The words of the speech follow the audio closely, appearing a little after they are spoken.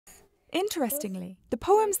Interestingly, the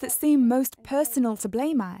poems that seem most personal to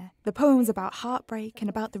Blamire, the poems about heartbreak and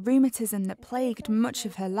about the rheumatism that plagued much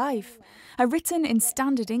of her life, are written in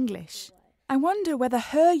standard English. I wonder whether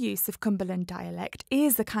her use of Cumberland dialect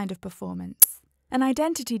is a kind of performance, an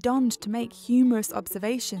identity donned to make humorous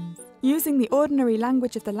observations, using the ordinary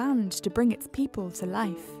language of the land to bring its people to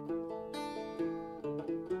life.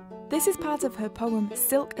 This is part of her poem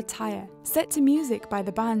Silk Attire, set to music by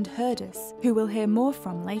the band Herdus, who we'll hear more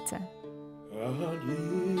from later.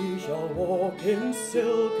 And ye shall walk in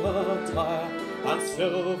silk attire, and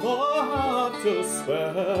silver have to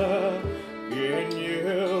spare. In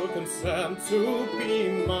you consent to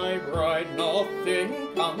be my bride, nothing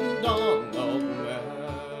can done of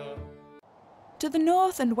me. To the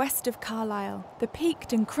north and west of Carlisle, the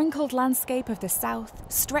peaked and crinkled landscape of the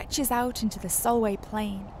south stretches out into the Solway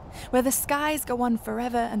Plain, where the skies go on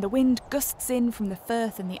forever and the wind gusts in from the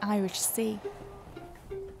Firth and the Irish Sea.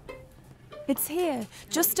 It's here,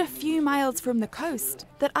 just a few miles from the coast,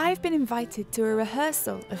 that I've been invited to a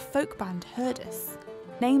rehearsal of folk band Herdus,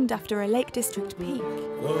 named after a Lake District peak.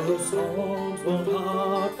 The songs won't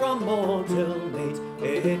hard from morn till late,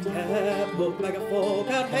 it kept look like a folk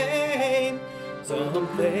at hame. Some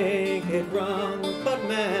think it wrong, but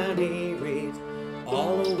many read,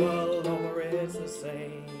 all the world over it's the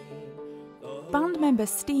same. Band member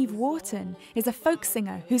Steve Wharton is a folk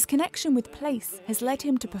singer whose connection with place has led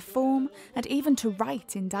him to perform and even to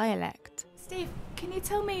write in dialect. Steve, can you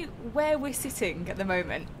tell me where we're sitting at the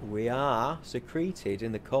moment? We are secreted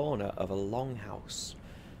in the corner of a longhouse,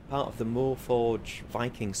 part of the Moorforge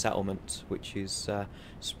Viking Settlement, which is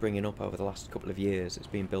springing up over the last couple of years. It's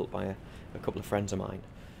been built by a couple of friends of mine.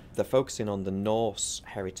 They're focusing on the Norse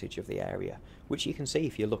heritage of the area, which you can see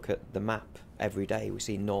if you look at the map every day. We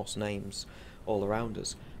see Norse names all around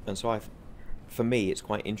us, and so for me it's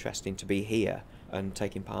quite interesting to be here and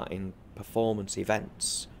taking part in performance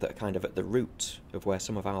events that are kind of at the root of where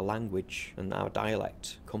some of our language and our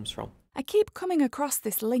dialect comes from. I keep coming across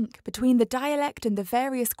this link between the dialect and the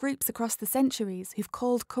various groups across the centuries who've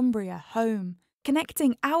called Cumbria home,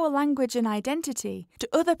 connecting our language and identity to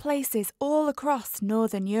other places all across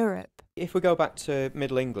Northern Europe. If we go back to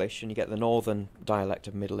Middle English and you get the northern dialect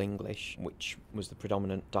of Middle English, which was the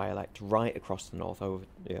predominant dialect right across the north, over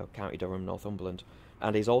County Durham, Northumberland,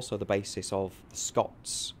 and is also the basis of the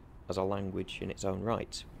Scots as a language in its own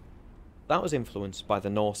right. That was influenced by the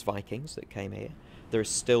Norse Vikings that came here. There is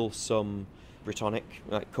still some Brittonic,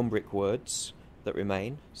 Cumbric words that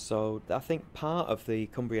remain, so I think part of the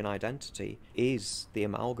Cumbrian identity is the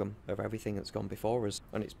amalgam of everything that's gone before us,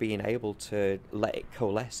 and it's being able to let it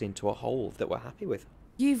coalesce into a whole that we're happy with.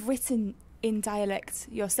 You've written in dialect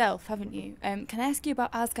yourself, haven't you? Can I ask you about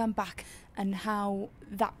As Gone Back and how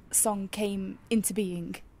that song came into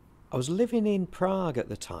being? I was living in Prague at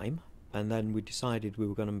the time, and then we decided we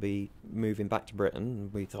were going to be moving back to Britain,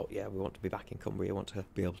 and we thought, yeah, we want to be back in Cumbria, we want to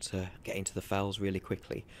be able to get into the fells really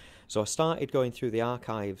quickly. So I started going through the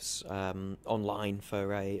archives online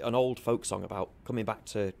for an old folk song about coming back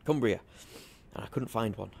to Cumbria, and I couldn't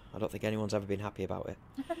find one. I don't think anyone's ever been happy about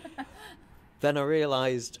it. Then I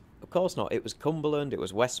realised, of course not, it was Cumberland, it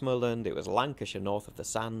was Westmoreland, it was Lancashire north of the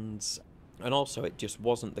Sands, and also it just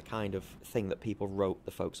wasn't the kind of thing that people wrote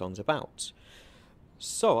the folk songs about.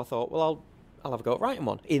 So I thought, well, I'll have a go at writing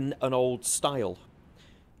one in an old style.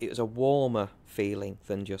 It was a warmer feeling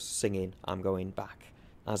than just singing I'm going back.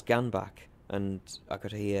 As gone back, and I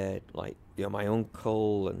could hear my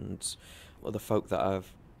uncle and other folk that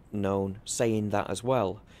I've known saying that as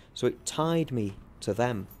well. So it tied me to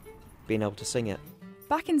them being able to sing it.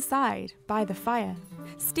 Back inside, by the fire,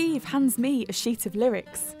 Steve hands me a sheet of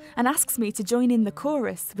lyrics and asks me to join in the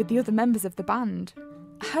chorus with the other members of the band.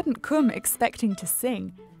 I hadn't come expecting to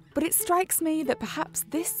sing, but it strikes me that perhaps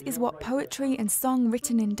this is what poetry and song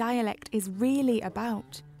written in dialect is really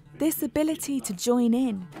about. This ability to join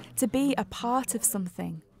in, to be a part of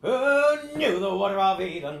something. Who knew the water of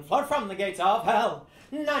Eden flowed from the gates of hell?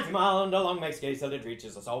 90 miles and along makes gaze till it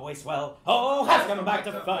reaches us always well. Oh, has come back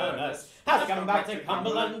to Furness, has come back to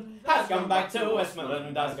Cumberland, has come back to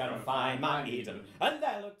Westmoreland, has gone to find my Eden. And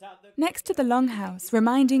there looked out the... Next to the longhouse,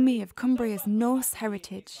 reminding me of Cumbria's Norse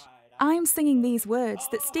heritage, I'm singing these words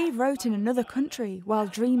that Steve wrote in another country while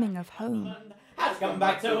dreaming of home. Has come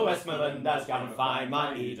back to Westmoreland, has gone to find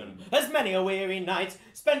my Eden. As many a weary night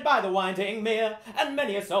spent by the winding mere, and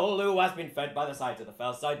many a soul who has been fed by the sight of the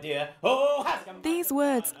fellside deer. Oh, has come back. These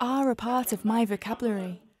words are a part of my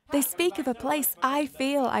vocabulary. They speak of a place I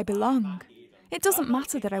feel I belong. It doesn't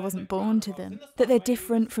matter that I wasn't born to them, that they're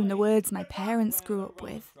different from the words my parents grew up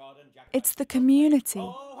with. It's the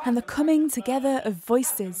community, and the coming together of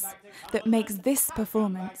voices that makes this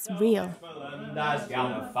performance real. That's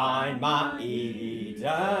gonna find my Eden.